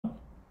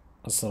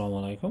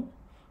Assalamu alaikum.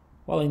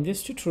 Well, in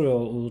this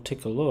tutorial, we'll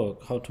take a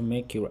look how to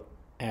make your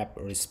app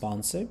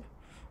responsive,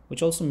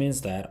 which also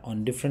means that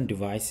on different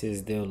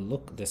devices, they'll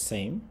look the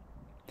same,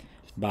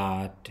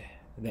 but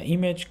the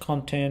image,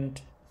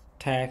 content,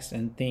 text,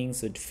 and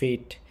things would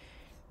fit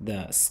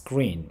the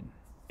screen.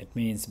 It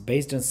means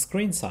based on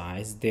screen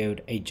size, they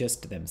would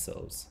adjust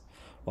themselves.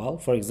 Well,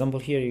 for example,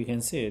 here you can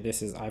see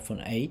this is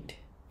iPhone 8,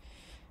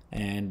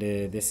 and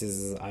this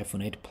is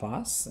iPhone 8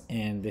 Plus,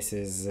 and this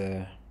is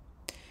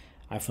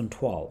iPhone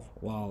 12.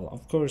 Well,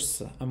 of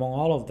course, among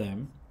all of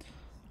them,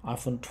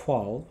 iPhone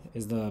 12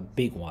 is the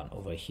big one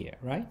over here,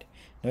 right?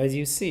 Now, as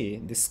you see,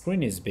 the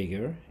screen is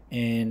bigger,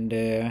 and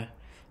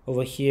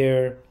over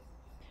here,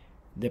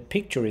 the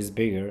picture is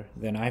bigger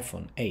than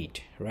iPhone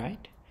 8,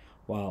 right?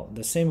 Well,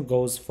 the same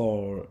goes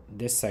for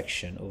this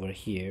section over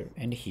here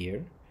and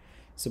here.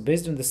 So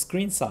based on the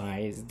screen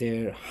size,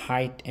 their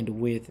height and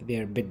width,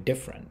 they're a bit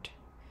different,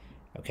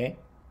 okay?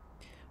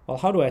 Well,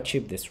 how do I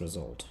achieve this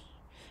result?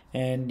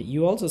 And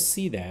you also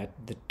see that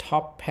the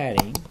top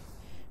padding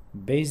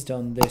based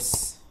on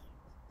this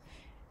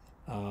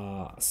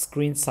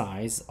screen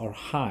size or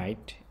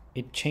height,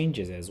 it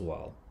changes as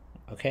well,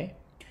 okay?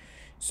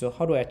 So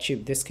how do I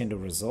achieve this kind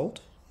of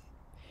result?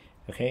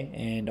 Okay,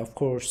 and of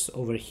course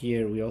over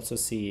here we also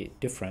see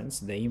difference,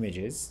 the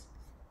images.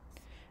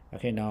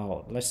 Okay,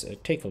 now let's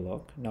take a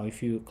look. Now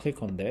if you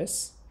click on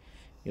this,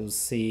 you'll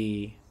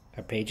see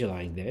a page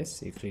like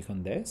this. You click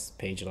on this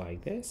page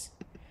like this,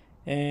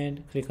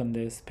 and click on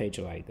this page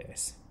like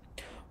this.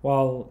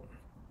 Well,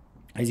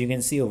 as you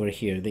can see over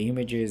here, the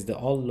images, they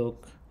all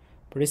look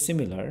pretty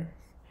similar,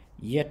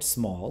 yet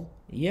small,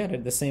 yet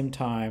at the same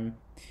time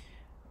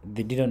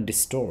they didn't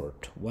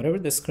distort. Whatever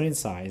the screen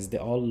size, they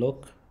all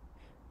look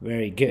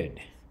very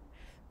good.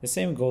 The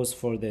same goes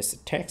for this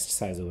text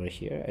size over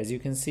here. As you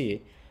can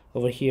see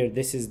over here,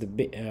 this is the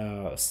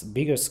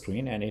bigger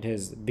screen, and it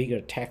has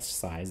bigger text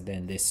size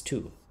than this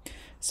too.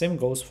 Same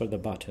goes for the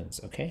buttons.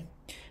 Okay,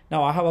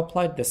 now I have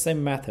applied the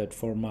same method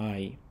for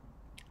my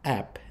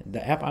app,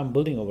 the app I'm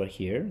building over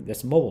here,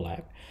 this mobile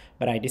app,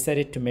 but I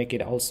decided to make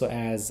it also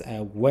as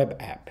a web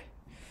app.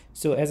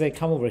 So as I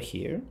come over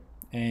here,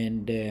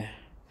 and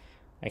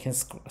I can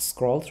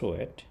scroll through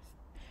it,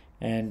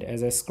 and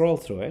as I scroll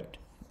through it,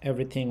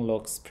 everything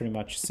looks pretty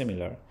much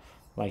similar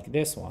like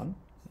this one,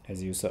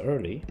 as you saw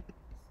early.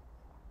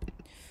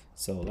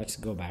 So let's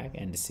go back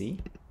and see.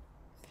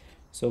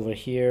 So over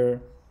here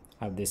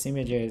I have these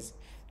images,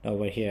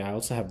 over here I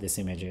also have these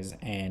images,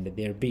 and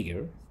they're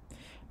bigger.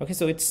 Okay,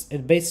 so it's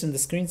based on the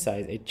screen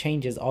size, it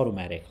changes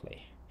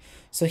automatically.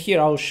 So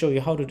here I'll show you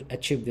how to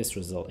achieve this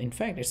result. In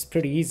fact, it's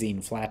pretty easy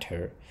in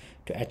Flutter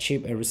to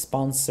achieve a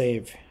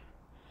responsive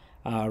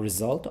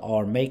result,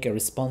 or make a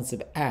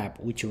responsive app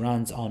which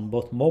runs on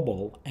both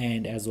mobile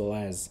and as well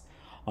as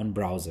on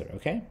browser.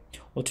 Okay,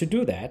 well, to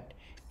do that,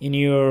 in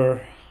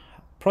your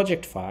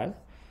project file,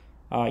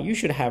 you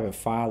should have a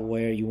file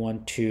where you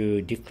want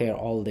to declare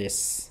all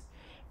this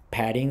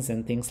paddings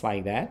and things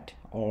like that,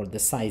 or the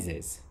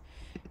sizes.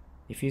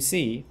 If you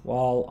see,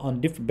 well,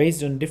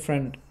 based on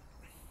different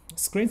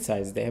screen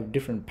size, they have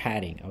different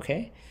padding.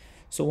 Okay,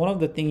 so one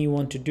of the things you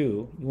want to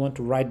do, you want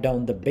to write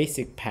down the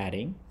basic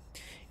padding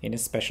in a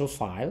special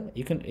file.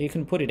 You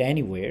can put it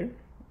anywhere.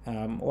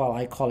 Well,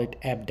 I call it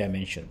app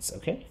dimensions.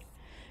 Okay,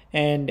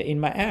 and in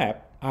my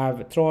app,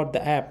 throughout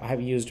the app, I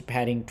have used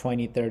padding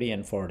 20, 30,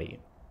 and 40.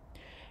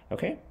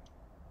 Okay,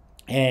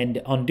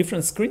 and on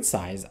different screen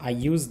size, I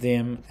use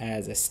them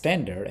as a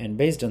standard, and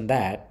based on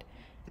that,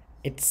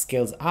 it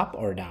scales up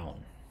or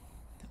down.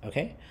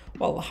 Okay,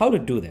 well, how to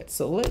do that?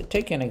 So let's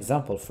take an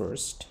example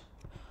first.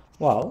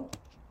 Well,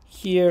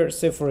 here,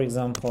 say for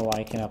example,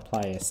 I can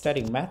apply a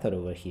static method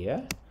over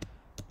here.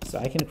 So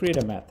I can create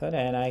a method,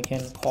 and I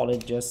can call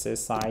it just a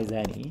size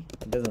any.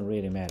 It doesn't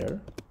really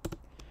matter.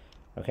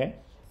 Okay,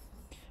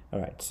 all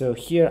right, so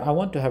here I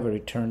want to have a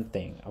return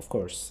thing. Of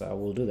course,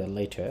 we'll do that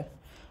later,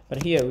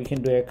 but here we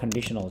can do a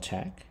conditional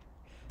check.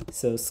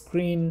 So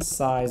screen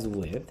size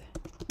width.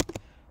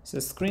 So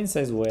screen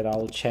size width,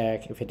 I'll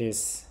check if it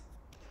is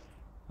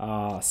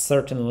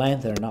certain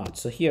length or not.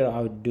 So here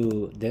I would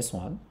do this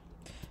one,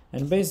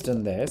 and based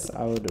on this,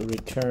 I would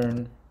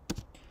return,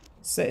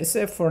 say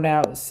for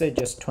now, say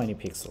just 20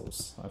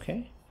 pixels.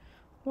 Okay,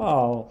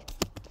 well,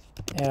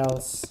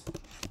 else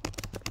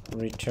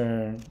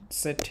return,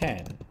 say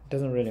 10.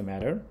 Doesn't really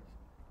matter.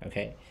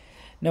 Okay,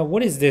 now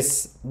what is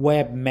this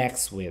web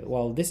max width?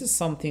 Well, this is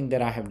something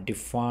that I have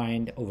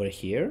defined over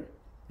here.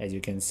 As you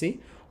can see,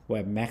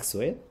 web max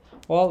width.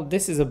 Well,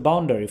 this is a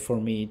boundary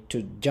for me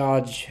to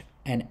judge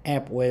an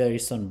app whether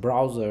it's on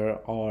browser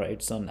or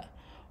it's on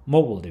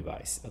mobile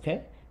device.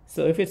 Okay,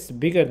 so if it's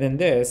bigger than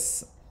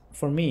this,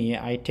 for me,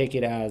 I take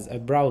it as a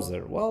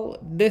browser. Well,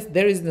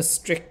 there is no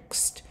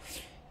strict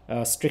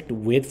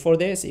width for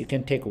this. You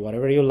can take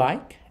whatever you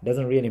like. It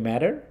doesn't really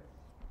matter.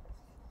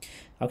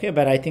 Okay,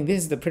 but I think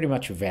this is the pretty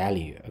much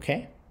value.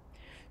 Okay,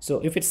 so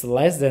if it's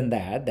less than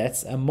that,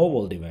 that's a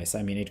mobile device.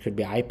 I mean, it could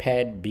be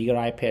iPad, bigger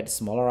iPad,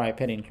 smaller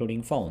iPad,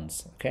 including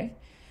phones. Okay,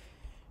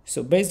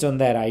 so based on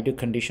that, I do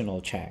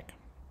conditional check.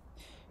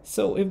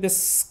 So if the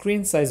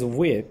screen size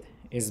width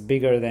is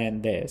bigger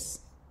than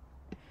this,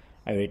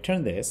 I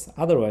return this,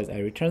 otherwise I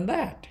return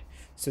that.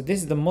 So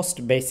this is the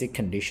most basic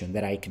condition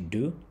that I can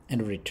do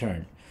and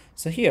return.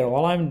 So here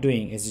all I'm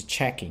doing is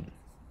checking.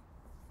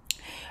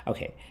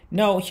 Okay,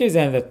 now here's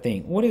another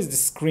thing. What is the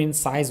screen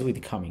size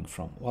width coming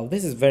from? Well,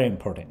 this is very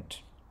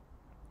important.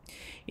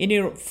 In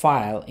your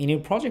file, in your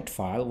project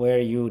file where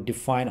you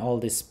define all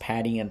this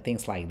padding and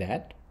things like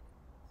that,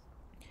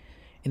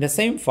 in the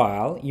same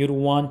file, you'd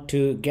want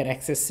to get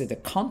access to the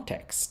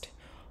context,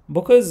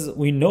 because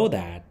we know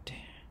that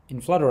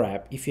in Flutter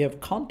app, if you have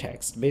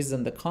context, based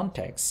on the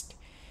context,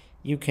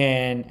 you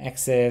can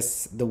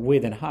access the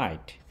width and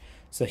height.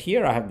 So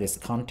here I have this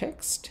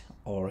context,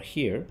 or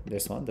here,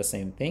 this one, the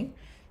same thing,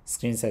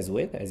 screen size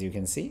width, as you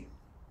can see.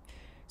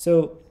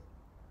 So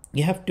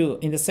you have to,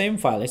 in the same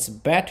file, it's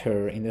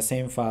better in the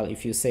same file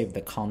if you save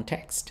the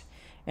context,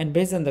 and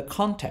based on the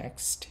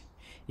context,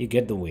 you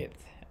get the width.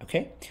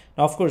 Okay,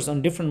 now of course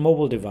on different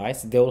mobile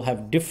device they will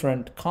have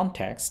different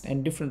context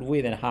and different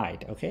width and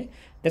height. Okay,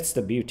 that's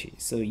the beauty.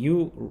 So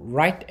you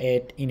write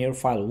it in your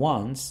file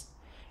once,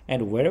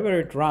 and wherever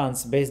it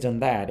runs, based on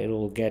that it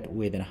will get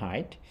width and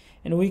height,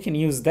 and we can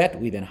use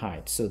that width and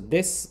height. So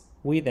this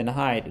width and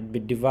height would be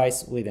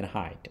device width and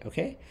height.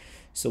 Okay,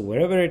 so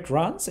wherever it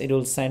runs it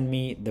will send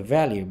me the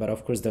value, but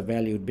of course the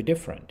value would be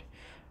different.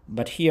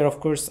 But here,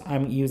 of course,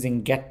 I'm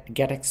using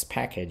getX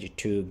package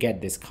to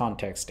get this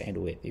context and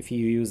width. If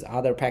you use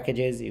other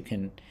packages, you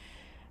can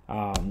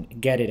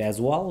get it as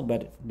well,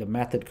 but the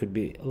method could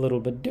be a little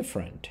bit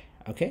different.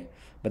 Okay,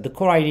 but the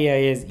core idea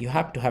is you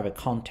have to have a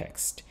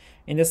context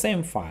in the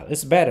same file.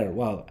 It's better.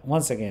 Well,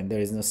 once again, there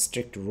is no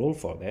strict rule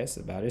for this,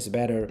 but it's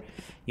better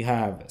you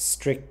have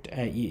strict.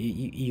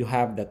 You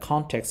have the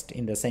context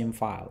in the same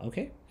file.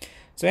 Okay.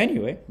 So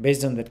anyway,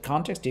 based on that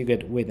context, you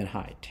get width and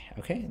height.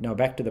 Okay, now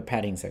back to the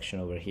padding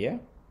section over here.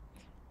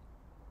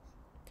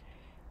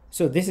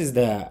 So this is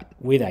the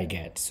width I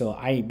get. So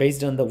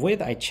based on the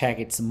width, I check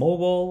it's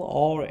mobile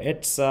or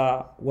it's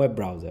a web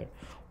browser.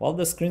 While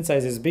the screen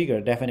size is bigger,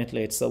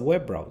 definitely it's a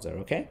web browser.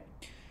 Okay,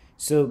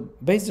 so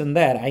based on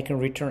that, I can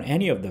return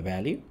any of the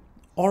value,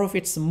 or if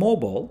it's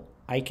mobile,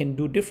 I can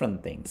do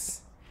different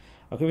things.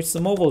 Okay, if it's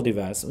a mobile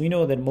device, we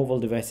know that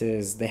mobile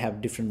devices, they have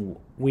different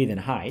width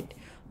and height.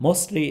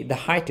 Mostly the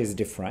height is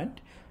different.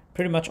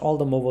 Pretty much all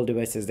the mobile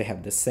devices, they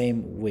have the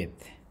same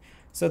width.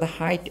 So the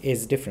height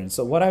is different.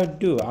 So what I would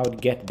do, I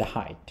would get the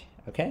height.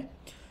 Okay,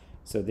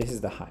 so this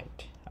is the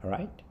height. All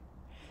right,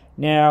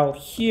 now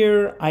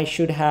here I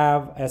should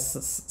have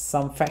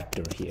some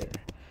factor here.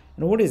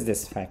 And what is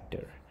this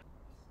factor?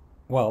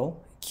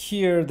 Well,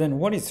 here then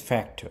what is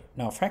factor?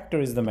 Now factor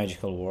is the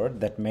magical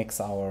word that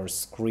makes our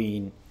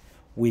screen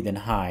width and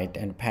height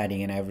and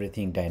padding and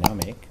everything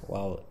dynamic.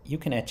 Well, you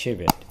can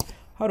achieve it.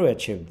 How do I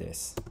achieve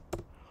this?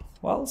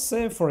 Well,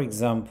 say for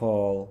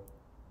example,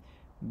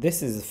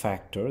 this is a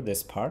factor,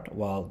 this part.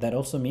 Well, that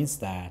also means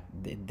that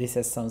this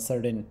has some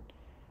certain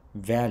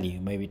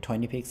value, maybe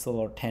 20 pixel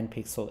or 10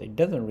 pixel. It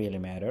doesn't really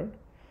matter.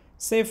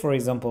 Say for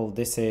example,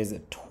 this is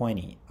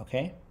 20.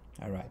 Okay,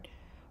 all right.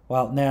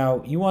 Well,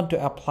 now you want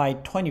to apply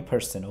 20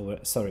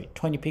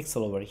 pixel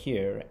over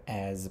here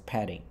as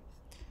padding.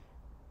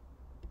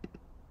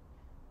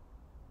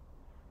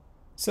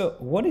 So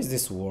what is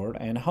this word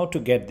and how to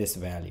get this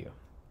value?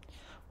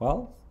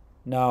 Well,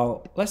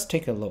 now let's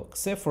take a look.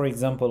 Say for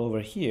example over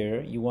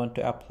here you want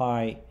to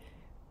apply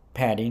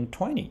padding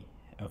 20.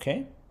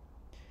 Okay,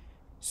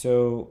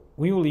 so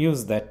we will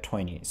use that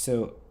 20.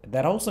 So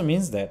that also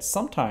means that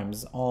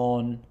sometimes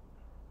on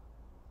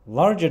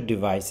larger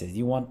devices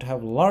you want to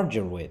have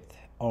larger width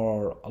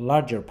or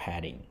larger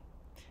padding.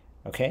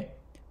 Okay,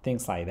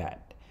 things like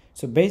that.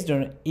 So based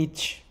on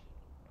each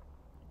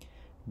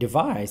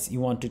device you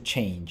want to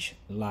change.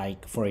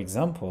 Like for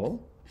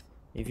example,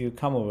 if you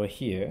come over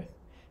here,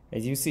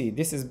 as you see,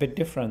 this is a bit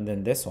different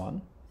than this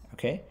one.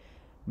 Okay,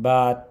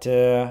 but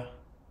at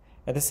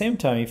the same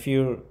time, if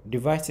your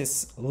device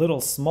is a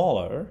little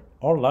smaller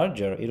or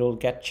larger, it will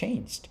get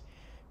changed.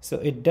 So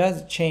it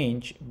does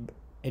change.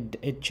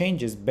 It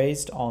changes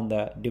based on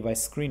the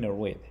device screen or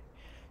width.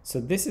 So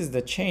this is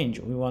the change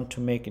we want to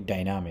make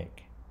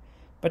dynamic.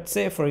 But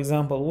say for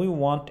example we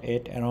want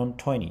it around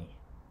 20,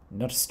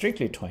 not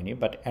strictly 20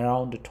 but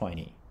around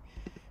 20.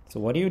 So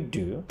what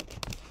do?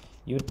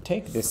 You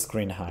take this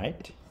screen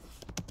height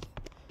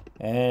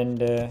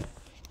and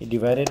you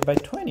divide it by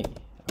 20.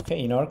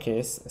 Okay, in our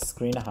case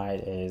screen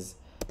height is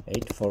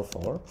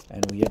 844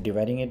 and we are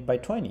dividing it by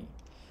 20,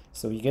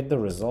 so we get the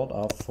result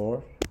of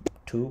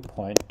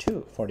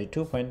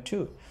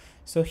 42.2.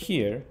 So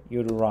here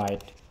you'd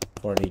write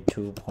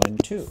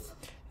 42.2,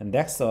 and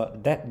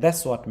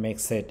that's what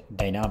makes it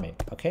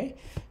dynamic. Okay,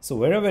 so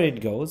wherever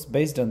it goes,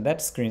 based on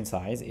that screen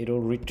size, it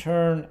will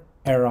return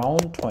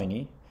around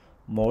 20,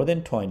 more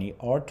than 20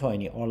 or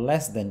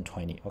less than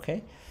 20.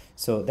 Okay,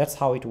 so that's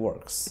how it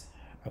works.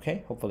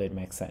 Okay, hopefully it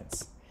makes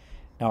sense.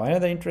 Now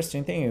another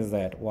interesting thing is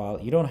that while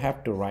you don't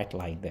have to write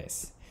like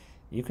this,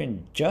 you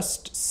can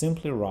just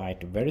simply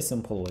write very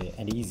simple way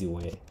and easy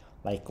way,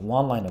 like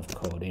one line of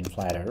code in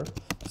Flutter.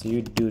 So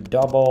you do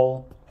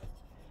double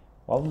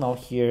Well, now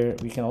here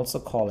we can also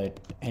call it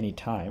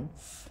anytime,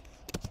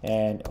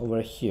 and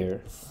over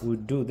here we'll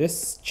do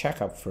this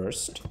checkup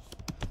first.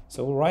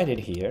 So we'll write it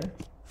here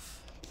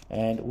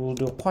and we'll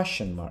do a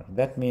question mark.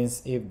 That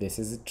means if this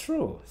is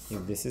true,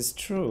 if this is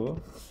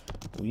true,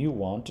 we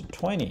want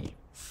 20.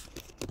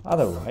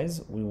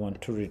 Otherwise we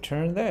want to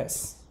return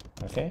this.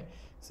 Okay,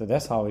 so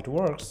that's how it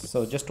works.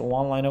 So just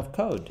one line of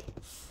code.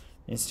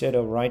 Instead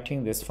of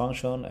writing this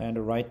function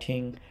and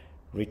writing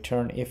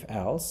return if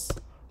else,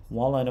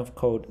 one line of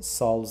code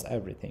solves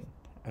everything.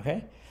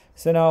 Okay,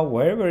 so now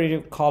wherever you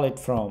call it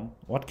from,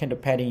 what kind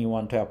of padding you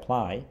want to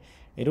apply,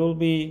 it will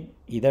be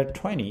either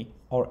 20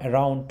 or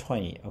around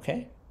 20.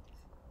 Okay,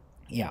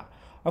 yeah,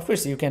 of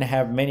course you can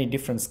have many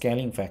different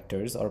scaling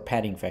factors or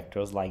padding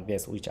factors like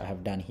this, which I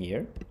have done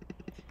here.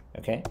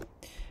 Okay,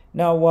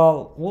 now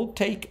well, we'll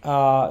take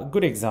a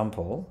good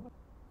example.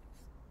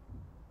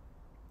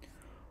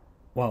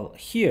 Well,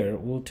 here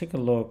we'll take a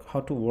look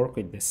how to work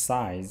with the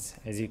size.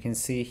 As you can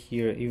see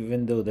here,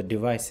 even though the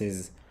device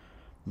is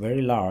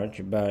very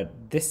large,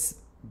 but this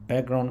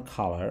background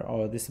color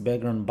or this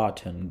background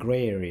button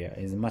gray area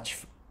is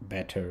much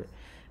better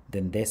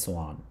than this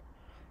one.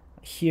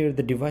 Here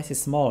the device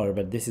is smaller,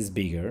 but this is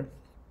bigger,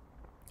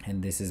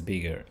 and this is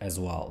bigger as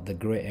well, the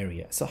gray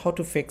area. So how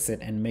to fix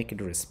it and make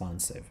it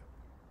responsive?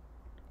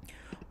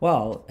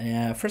 Well,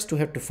 first we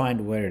have to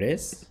find where it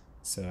is.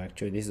 So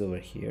actually this is over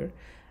here,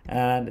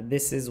 and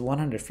this is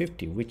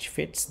 150, which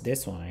fits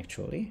this one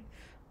actually,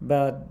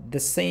 but the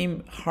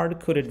same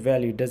hard-coded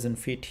value doesn't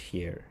fit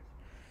here.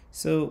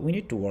 So we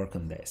need to work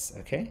on this.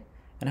 Okay,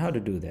 and how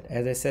to do that?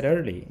 As I said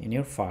earlier, in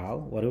your file,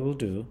 what we will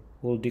do,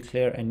 we'll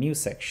declare a new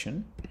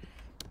section.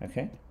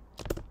 Okay,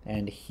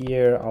 and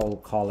here I'll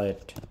call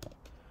it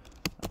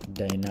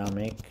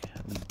dynamic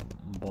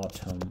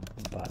bottom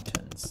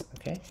buttons.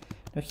 Okay,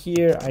 now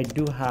here I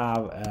do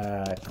have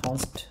a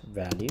const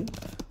value,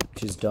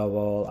 which is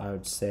double, I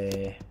would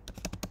say,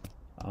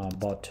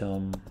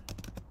 bottom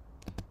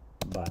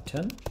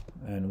button,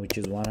 and which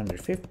is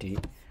 150,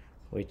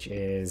 which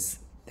is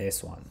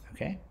this one.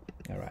 Okay,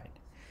 all right,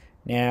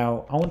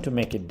 now I want to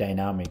make it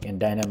dynamic and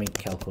dynamic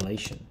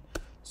calculation.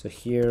 So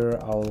here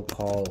I'll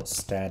call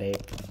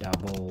static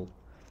double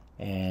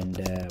and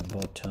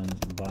bottom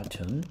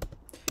button.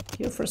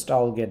 Here first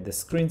I'll get the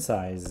screen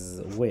size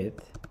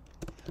width,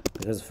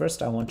 because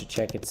first I want to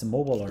check it's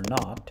mobile or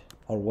not,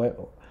 or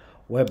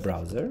web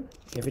browser.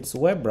 If it's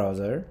web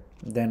browser,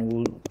 then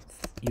we'll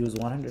use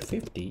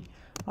 150.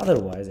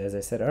 Otherwise, as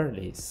I said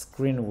earlier,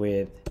 screen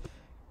width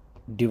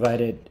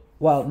divided.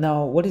 Well,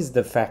 now what is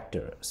the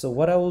factor? So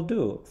what I will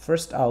do,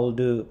 first I will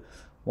do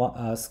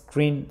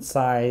screen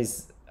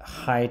size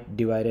height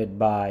divided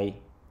by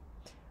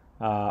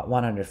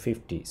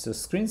 150. So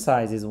screen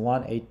size is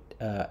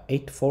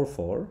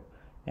 844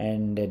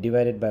 and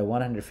divided by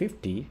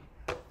 150,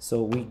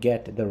 so we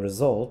get the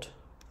result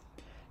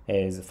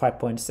is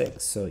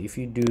 5.6. So if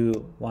you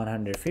do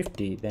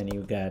 150, then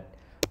you get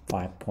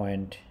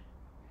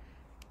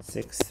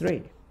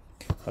 5.63.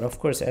 But of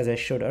course, as I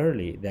showed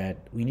earlier,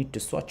 that we need to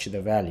switch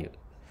the value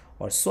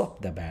or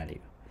swap the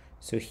value.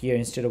 So here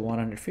instead of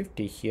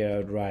 150, here I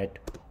would write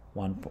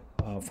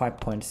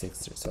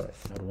 5.63. sorry,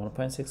 not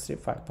 1.63,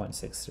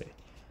 5.63.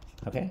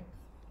 Okay,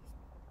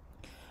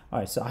 all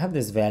right, so I have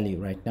this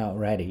value right now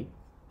ready.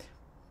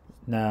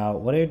 Now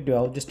what I do,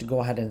 I'll just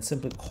go ahead and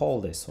simply call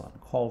this one,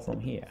 call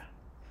from here.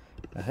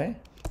 Okay,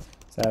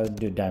 so I would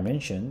do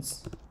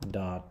dimensions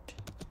dot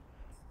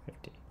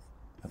 50.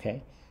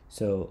 Okay,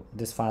 so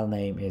this file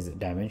name is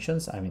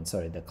dimensions,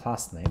 the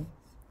class name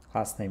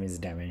is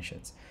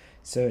dimensions.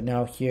 So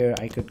now here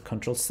I could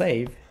control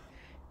save.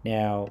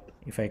 Now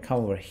if I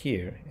come over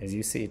here, as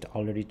you see, it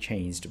already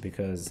changed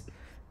because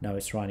now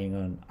it's running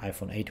on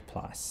iPhone 8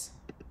 Plus.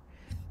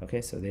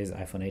 Okay, so there's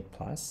iPhone 8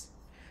 Plus,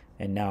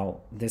 and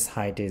now this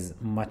height is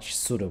much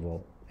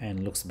suitable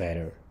and looks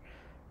better.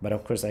 But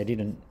of course I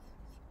didn't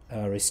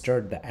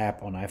restart the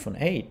app on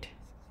iPhone 8.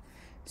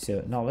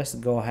 So now let's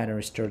go ahead and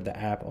restart the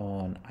app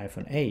on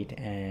iPhone 8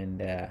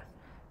 and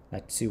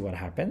let's see what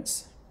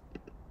happens.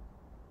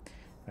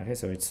 Okay,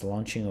 so it's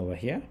launching over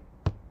here.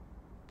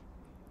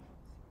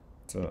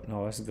 So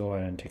now let's go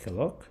ahead and take a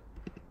look.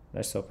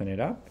 Let's open it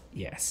up.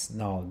 Yes,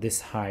 now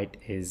this height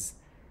is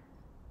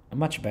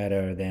much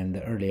better than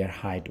the earlier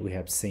height we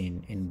have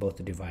seen in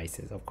both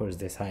devices. Of course,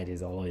 this height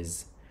is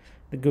always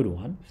the good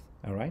one.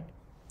 All right,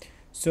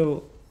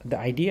 so the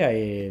idea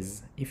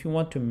is, if you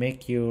want to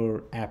make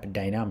your app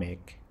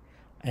dynamic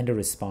and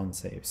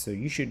responsive, so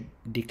you should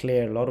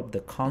declare a lot of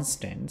the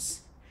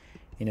constants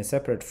in a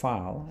separate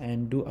file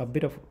and do a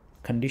bit of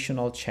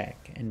conditional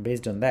check, and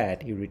based on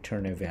that you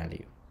return a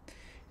value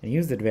and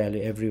use that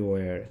value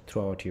everywhere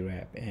throughout your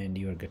app, and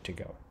you're good to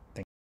go.